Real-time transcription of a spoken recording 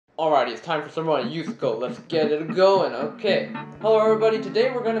Alrighty, it's time for some more USACO. Let's get it going, okay. Hello everybody, today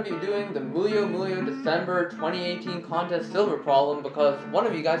we're going to be doing the Mooyo Mooyo December 2018 contest silver problem because one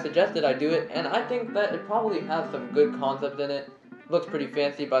of you guys suggested I do it, and I think that it probably has some good concepts in it. Looks pretty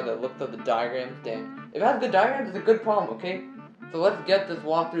fancy by the looks of the diagrams, dang. If it has good diagrams, it's a good problem, okay? So let's get this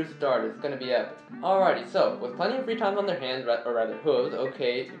walkthrough started, it's going to be epic. Alrighty, so, with plenty of free time on their hands, or rather hooves,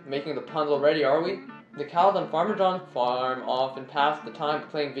 okay, making the puns already, are we? The cows on Farmer John's farm often pass the time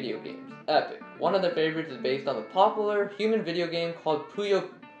playing video games. Epic. One of their favorites is based on the popular human video game called Puyo...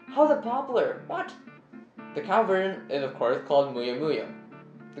 How's it popular? What? The cow version is of course called Mooyo Mooyo.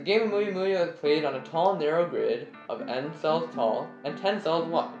 The game of Mooyo Mooyo is played on a tall narrow grid of n cells tall and 10 cells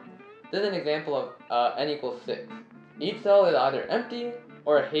wide. This is an example of n equals 6. Each cell is either empty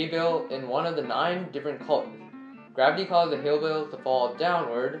or a hay bale in one of the 9 different colors. Gravity causes the hay bales to fall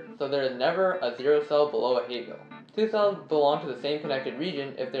downward, so there is never a 0 cell below a hay bale. 2 cells belong to the same connected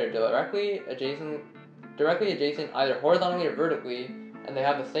region if they are directly adjacent either horizontally or vertically, and they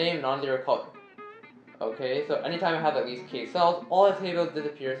have the same non-zero color. Okay, so anytime it has at least k cells, all its hay bales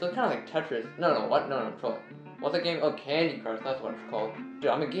disappear, so it's kind of like Tetris. No, I'm trolling. What's that game? Oh, Candy Crush, that's what it's called.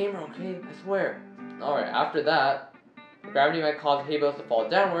 Dude, I'm a gamer, okay? I swear. Alright, after that, gravity might cause hay bales to fall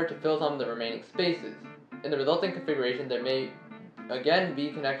downward to fill some of the remaining spaces. In the resulting configuration, there may again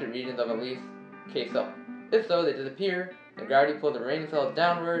be connected regions of at least k cells. If so, they disappear, and gravity pulls the remaining cells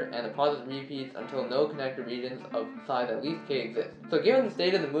downward, and the process repeats until no connected regions of size at least k exist. So given the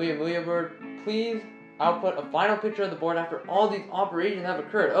state of the Mooyo Mooyo board, please output a final picture of the board after all these operations have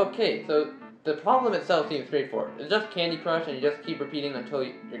occurred. Okay, so the problem itself seems straightforward. It's just Candy Crush, and you just keep repeating until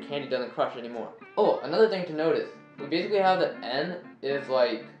your candy doesn't crush anymore. Oh, another thing to notice. We basically have that n is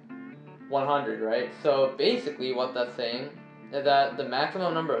like 100, right? So basically what that's saying is that the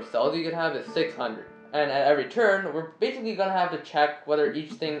maximum number of cells you could have is 600. And at every turn, we're basically going to have to check whether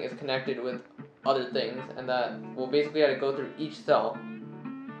each thing is connected with other things, and that we'll basically have to go through each cell.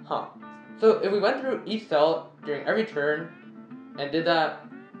 So if we went through each cell during every turn, and did that,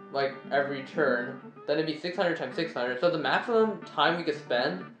 like, every turn, then it'd be 600 times 600, so the maximum time we could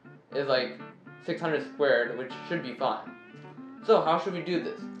spend is, like, 600 squared, which should be fine. So how should we do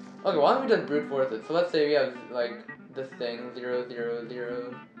this? Okay, why don't we just brute force it? So let's say we have, like, this thing, 0, 0,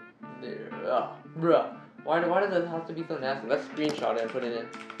 0, 0, bruh. Why does it have to be so nasty? Let's screenshot it and put it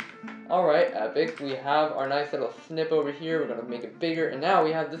in. Alright, epic. We have our nice little snip over here. We're gonna make it bigger, and now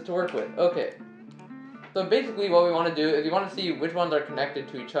we have this to work with. Okay. So basically what we want to do is we want to see which ones are connected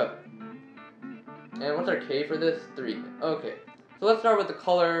to each other. And what's our K for this? 3. Okay. So let's start with the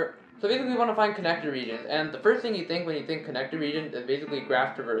color. So basically we want to find connected regions, and the first thing you think when you think connected region is basically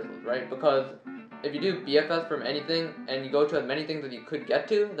graph traversals, right? Because if you do BFS from anything, and you go to as many things as you could get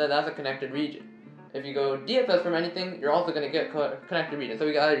to, then that's a connected region. If you go DFS from anything, you're also going to get connected region. So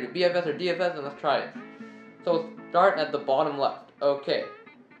we can either do BFS or DFS, and let's try it. So we'll start at the bottom left. Okay.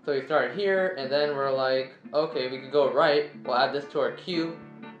 So we start here, and then we're like, okay, we could go right. We'll add this to our Q.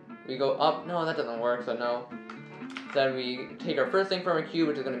 We go up. No, that doesn't work, so no. Then we take our first thing from our queue,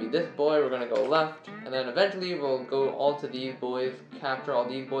 which is going to be this boy, we're going to go left, and then eventually we'll go all to these boys, capture all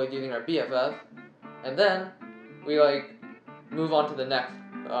these boys using our BFS, and then we like move on to the next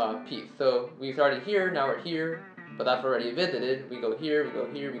piece. So we started here, now we're here, but that's already visited. We go here, we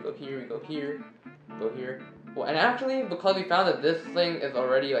go here, we go here, we go here, we go here. Well, and actually, because we found that this thing is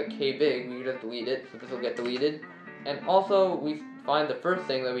already like k big, we can just delete it, so this will get deleted. And also, we find the first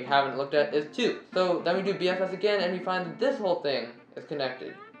thing that we haven't looked at is 2. So then we do BFS again, and we find that this whole thing is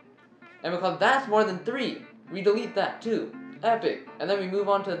connected. And because that's more than 3, we delete that too. Epic. And then we move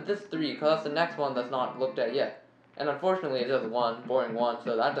on to this 3, because that's the next one that's not looked at yet. And unfortunately, it's just 1, boring 1,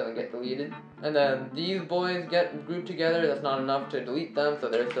 so that doesn't get deleted. And then these boys get grouped together, that's not enough to delete them, so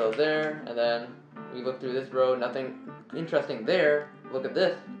they're still there. And then we look through this row, nothing interesting there. Look at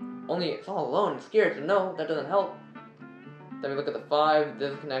this. Only it's all alone, it's scared, so no, that doesn't help. Then we look at the 5,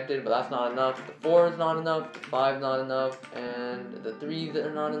 this is connected, but that's not enough. The 4 is not enough, the 5 is not enough, and the 3s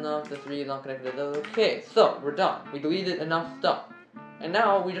are not enough, the 3 is not connected to those. Okay, so we're done. We deleted enough stuff. And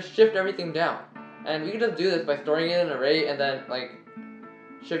now we just shift everything down. And we can just do this by storing it in an array and then, like,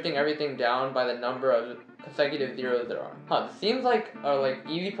 shifting everything down by the number of consecutive zeros there are. This seems like a,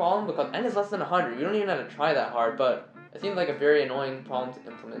 easy problem because n is less than 100. We don't even have to try that hard, but it seems like a very annoying problem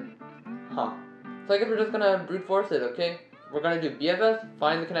to implement. So I guess we're just gonna brute force it, okay? We're going to do BFS,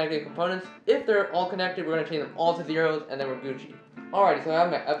 find the connected components. If they're all connected, we're going to change them all to zeros, and then we're Gucci. Alrighty, so I have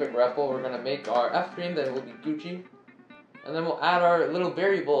my epic REFL. We're going to make our F stream, then it will be Gucci. And then we'll add our little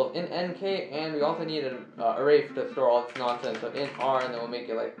variable of in NK, and we also need an array to store all this nonsense. So in R, and then we'll make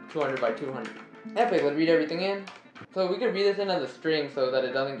it like 200 by 200. Epic, let's read everything in. So we could read this in as a string so that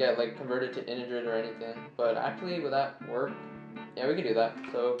it doesn't get like converted to integers or anything. But actually, would that work? Yeah, we could do that.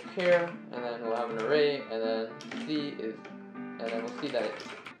 So char, and then we'll have an array, and then C is, and then we'll see that it,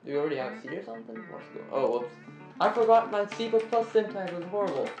 do we already have C or something? Let's go. Oh, whoops. I forgot my C++ syntax was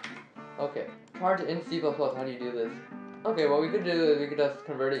horrible. Okay, hard in C++, how do you do this? Okay, what we could do is we could just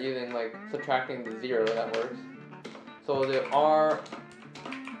convert it using like subtracting the 0, that works. So we'll do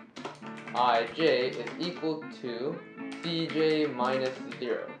Rij is equal to Cj minus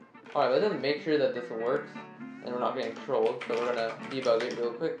 0. Alright, let's just make sure that this works and we're not getting trolled, so we're gonna debug it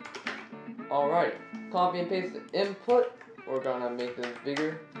real quick. Alright, copy and paste the input. We're gonna make this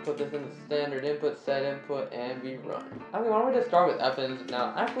bigger, put this in the standard input, set input, and we run. Okay, why don't we just start with fns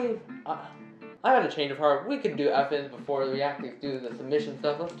now? Actually, I had a change of heart. We could do fns before we actually do the submission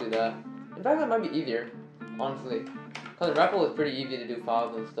stuff. Let's do that. In fact, that might be easier, honestly. Because REPL is pretty easy to do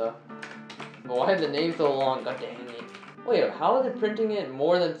files and stuff. But why is the name so long? God dang it. Wait, how is it printing it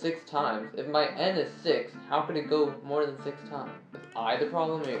more than 6 times? If my n is 6, how could it go more than 6 times? Is I the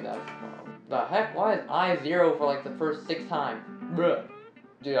problem? Maybe that's the problem. The heck? Why is I 0 for like the first 6 times? Bruh.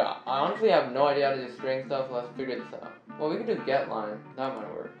 Dude, I honestly have no idea how to do string stuff, so let's figure this out. Well, we could do getLine. That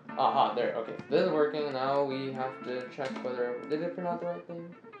might work. Aha, there. Okay, this is working. Now we have to check whether... Did it print out the right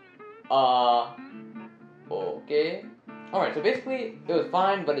thing? Okay. Alright, so basically, it was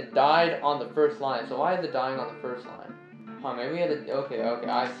fine, but it died on the first line. So why is it dying on the first line? Huh, maybe we had to... Okay,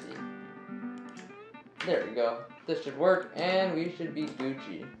 I see. There we go. This should work, and we should be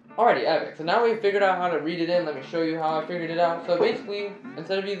Gucci. Alrighty, epic. So now we've figured out how to read it in. Let me show you how I figured it out. So basically,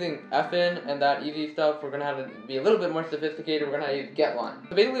 instead of using fn and that easy stuff, we're gonna have to be a little bit more sophisticated. We're gonna use getLine.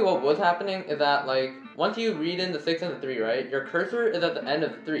 So basically what was happening is that, like, once you read in the 6 and the 3, right, your cursor is at the end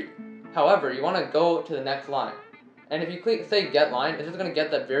of the 3. However, you want to go to the next line. And if you click, say, getLine, it's just gonna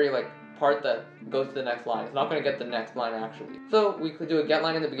get that very, like, part that goes to the next line. It's not going to get the next line actually. So we could do a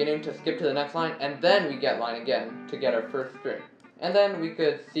getLine in the beginning to skip to the next line, and then we getLine again to get our first string. And then we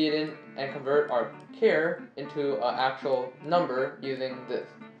could see it in and convert our char into an actual number using this.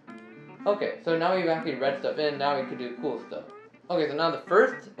 Okay, so now we've actually read stuff in, now we could do cool stuff. Okay, so now the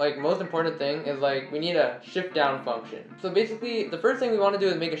first, like, most important thing is, like, we need a shift down function. So basically, the first thing we want to do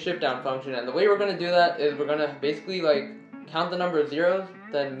is make a shift down function, and the way we're going to do that is we're going to basically, like, count the number of zeros,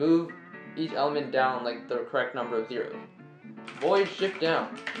 then move each element down, like, the correct number of zeros. Void shift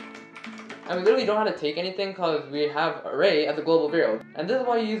down. And we literally don't have to take anything because we have array as a global variable. And this is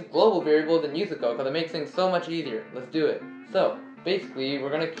why you use global variables in USACO, because it makes things so much easier. Let's do it. So, basically, we're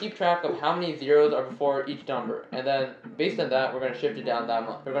going to keep track of how many zeros are before each number. And then, based on that, we're going to shift it down that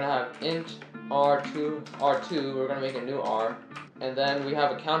much. We're going to have int r2, we're going to make a new r. And then we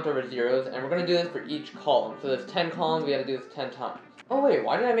have a count over zeros, and we're going to do this for each column. So there's 10 columns, we have to do this 10 times. Oh wait,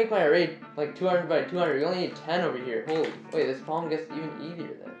 why did I make my array like 200 by 200? We only need 10 over here. Holy, wait, this problem gets even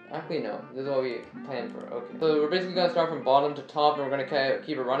easier then. Actually, no, this is what we planned for. Okay, so we're basically going to start from bottom to top, and we're going to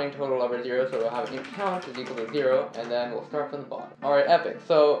keep a running total over 0, so we'll have int count is equal to 0, and then we'll start from the bottom. Alright, epic.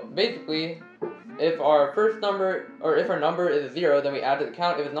 So basically, if our first number, or if our number is a 0, then we add to the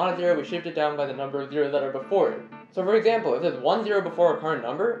count. If it's not a 0, we shift it down by the number of zeros that are before it. So for example, if there's 1 0 before our current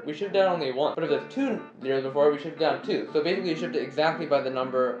number, we shift down only 1. But if there's 2 zeros before it, we shift down 2. So basically you shift it exactly by the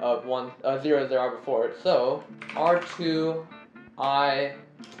number of zeros there are before it. So r2 I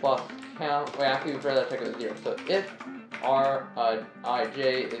plus count, wait, actually we'd rather check it as 0. So if rij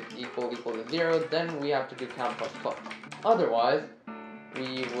is equal to 0, then we have to do count plus plus. Otherwise,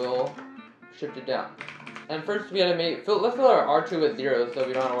 we will shift it down. And first we had to let's fill our R2 with zeros so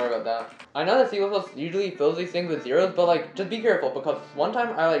we don't have to worry about that. I know that C++ usually fills these things with zeros, but like, just be careful because one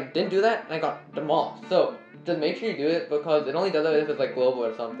time I like didn't do that and I got demolished. So just make sure you do it because it only does it if it's like global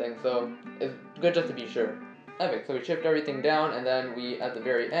or something, so it's good just to be sure. Epic, so we shift everything down and then we, at the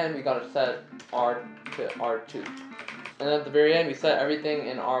very end, we gotta set R to R2. And at the very end, we set everything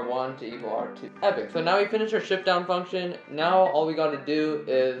in R1 to equal R2. Epic. So now we finished our shift down function. Now all we gotta do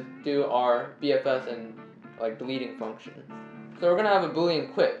is do our BFS and like deleting function. So we're gonna have a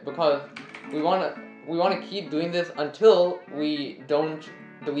boolean quit because we wanna keep doing this until we don't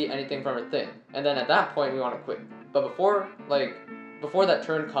delete anything from our thing. And then at that point we wanna quit. But before that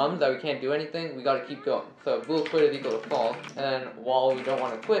turn comes that we can't do anything, we gotta keep going. So bool quit is equal to false, and then while we don't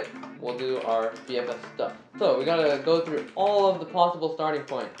wanna quit, we'll do our BFS stuff. So we gotta go through all of the possible starting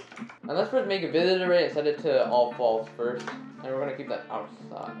points. And let's first make a visit array and set it to all false first. And we're gonna keep that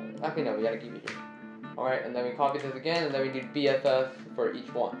outside. Actually no, we gotta keep it here. Alright, and then we copy this again, and then we do BFS for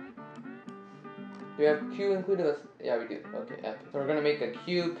each one. Do we have Q included? Yeah, we do. Okay, epic. So we're going to make a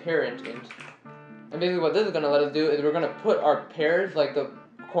Q parent int. And basically what this is going to let us do is we're going to put our pairs, like the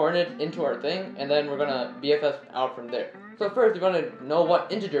coordinates into our thing, and then we're gonna BFS out from there. So first, we want to know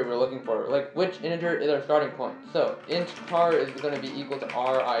what integer we're looking for, like which integer is our starting point. So int car is going to be equal to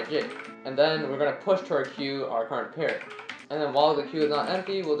rij, and then we're going to push to our queue our current pair. And then while the queue is not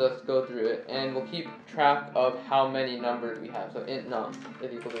empty, we'll just go through it, and we'll keep track of how many numbers we have. So int num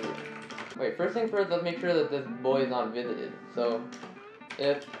is equal to 0. Wait, first thing first, let's make sure that this boy is not visited. So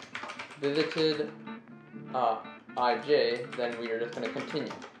if visited ij, then we are just going to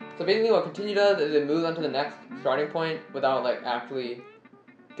continue. So basically what continue does is it moves on to the next starting point without like actually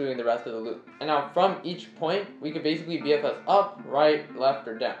doing the rest of the loop. And now from each point, we could basically BFS up, right, left,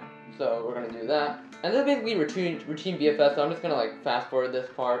 or down. So we're going to do that. And this is basically routine BFS, so I'm just going to like fast forward this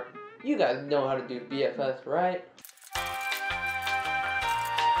part. You guys know how to do BFS, right?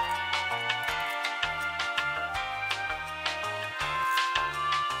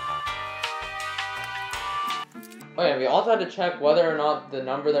 Oh yeah, we also had to check whether or not the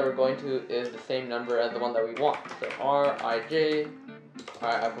number that we're going to is the same number as the one that we want. So rij,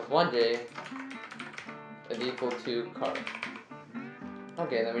 I plus 1j is equal to car.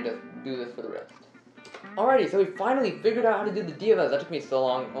 Okay, then we just do this for the rest. Alrighty, so we finally figured out how to do the DFS. That took me so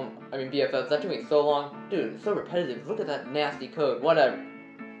long. BFS, that took me so long. Dude, it's so repetitive. Look at that nasty code. Whatever.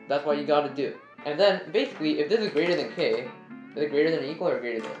 That's what you gotta do. And then, basically, if this is greater than k, is it greater than or equal or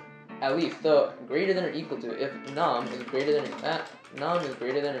greater than? At least, so greater than or equal to. If num is greater than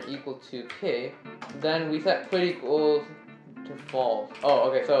or equal to k, then we set quit equals to false. Oh,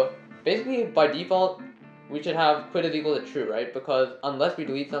 okay, so basically by default, we should have quit is equal to true, right? Because unless we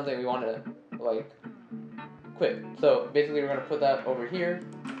delete something, we want to like quit. So basically, we're gonna put that over here.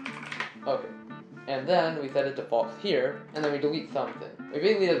 Okay. And then we set it to false here, and then we delete something. We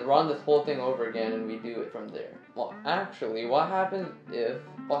basically just run this whole thing over again, and we do it from there. Well, actually, what happens if...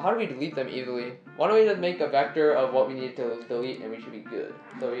 Well, how do we delete them easily? Why don't we just make a vector of what we need to delete, and we should be good.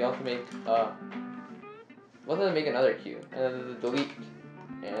 So we also make, let's make another queue, and then the delete.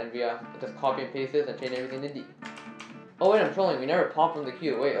 And we just copy and paste this and change everything to D. Oh wait, I'm trolling, we never pop from the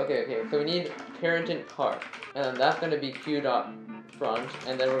queue. Wait, okay, so we need parentant car. And then that's going to be q.front,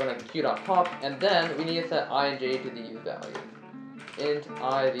 and then we're going to q.pop, and then we need to set I and j to these values. Int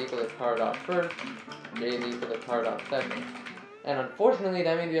I is equal to car.first, j is equal to car.second. And unfortunately,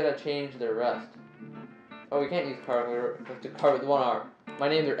 that means we gotta change the rest. Oh, we can't use car, we have to car with 1 R. My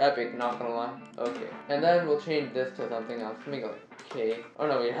names are epic, not gonna lie. Okay. And then we'll change this to something else. Let me go K. Oh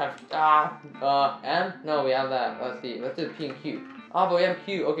no, we have, M? No, we have that. Let's see, let's do P and Q. But we have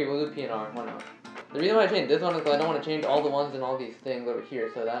Q. Okay, we'll do P and R, why not? The reason why I changed this one is because I don't want to change all the ones and all these things over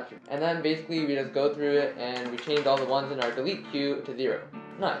here, so that should... And then basically we just go through it and we change all the ones in our delete queue to 0.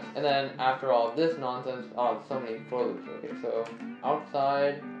 Nice. And then after all of this nonsense, so many for loops. Okay, so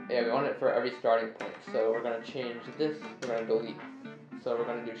outside, yeah, we want it for every starting point. So we're going to change this, we're going to delete. So we're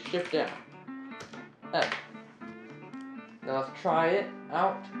going to do shift down, F. Now let's try it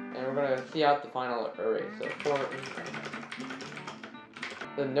out, and we're going to see out the final array. So for...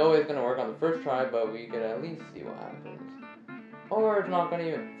 The no is going to work on the first try, but we could at least see what happens. Or it's not going to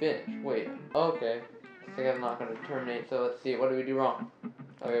even finish. Wait, okay. I think I'm not going to terminate, so let's see. What do we do wrong?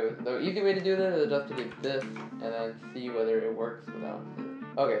 Okay, the easy way to do this is just to do this, and then see whether it works without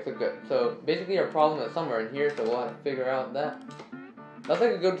it. Okay, so good. So basically our problem is somewhere in here, so we'll have to figure out that. That's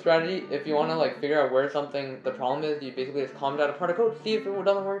like a good strategy. If you want to like figure out where the problem is, you basically just comment out a part of code, see if it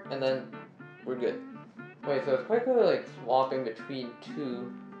doesn't work, and then we're good. Wait, so it's quite good like swapping between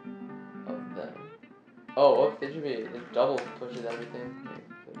two of them. Oh, whoops, it should be, it double pushes everything.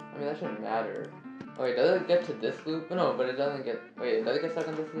 I mean, that shouldn't matter. Oh, wait, does it get to this loop? No, but it doesn't get, wait, does it get stuck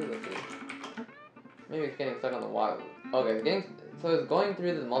on this loop? Let's see. Maybe it's getting stuck on the while loop. Okay, so it's going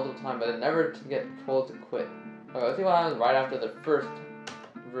through this multiple times, but it never to get told to quit. Okay, let's see what happens right after the first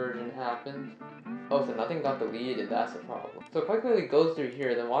version happens. Oh, so nothing got deleted, that's the problem. So it quite clearly goes through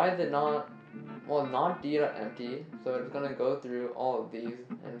here, then why is it not... Well, not d.empty, so it's going to go through all of these,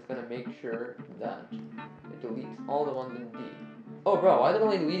 and it's going to make sure that it deletes all the ones in D. Oh, bro, why is it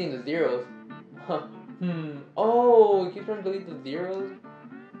only deleting the zeros? Oh, it keeps trying to delete the zeros?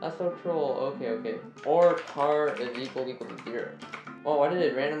 That's so troll. Okay. Or car is equal to 0. Oh, why did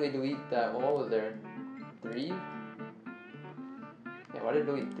it randomly delete that? Well, what was there? 3? Yeah, why did it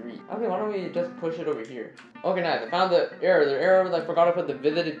delete 3? Okay, why don't we just push it over here? Okay, nice. I found the error. The error was I forgot to put the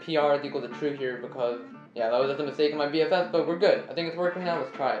visited PR is equal to true here because, yeah, that was just a mistake in my BFS, but we're good. I think it's working now.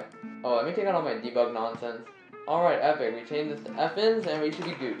 Let's try it. Oh, let me take out all my debug nonsense. Alright, epic. We changed this to FNs and we should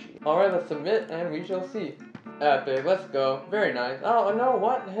be Gucci. Alright, let's submit and we shall see. Epic, let's go. Very nice. Oh, no,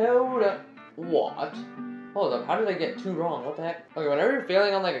 what? Hold up. What? Hold up, how did I get 2 wrong? What the heck? Okay, whenever you're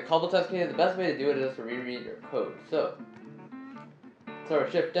failing on like a couple test cases, the best way to do it is to reread your code. So throw a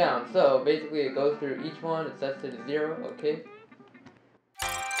shift down. So basically it goes through each one, it sets it to 0, okay?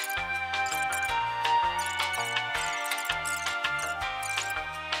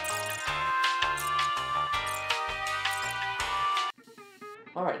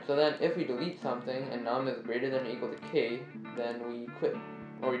 Alright, so then if we delete something and num is greater than or equal to k, then we quit.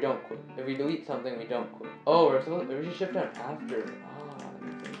 Or we don't quit. If we delete something, we don't quit. Oh, we should shift down after. Ah, that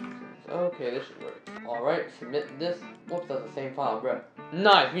makes sense. Okay, this should work. Alright, submit this. Whoops, that's the same file, bro.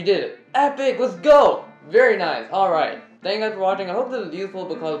 Nice, we did it. Epic, let's go! Very nice, alright. Thank you guys for watching. I hope this was useful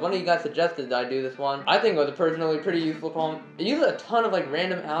because one of you guys suggested that I do this one. I think it was a personally pretty useful problem. It uses a ton of like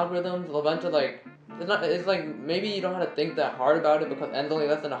random algorithms, a bunch of like it's like, maybe you don't have to think that hard about it because n's only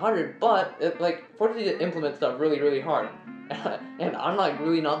less than 100, but it like forces you to implement stuff really hard. And I'm like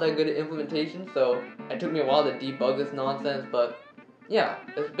really not that good at implementation, so it took me a while to debug this nonsense, but yeah,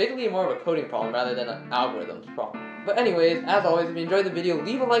 it's basically more of a coding problem rather than an algorithms problem. But anyways, as always, if you enjoyed the video,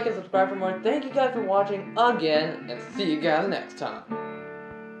 leave a like and subscribe for more. Thank you guys for watching again, and see you guys next time.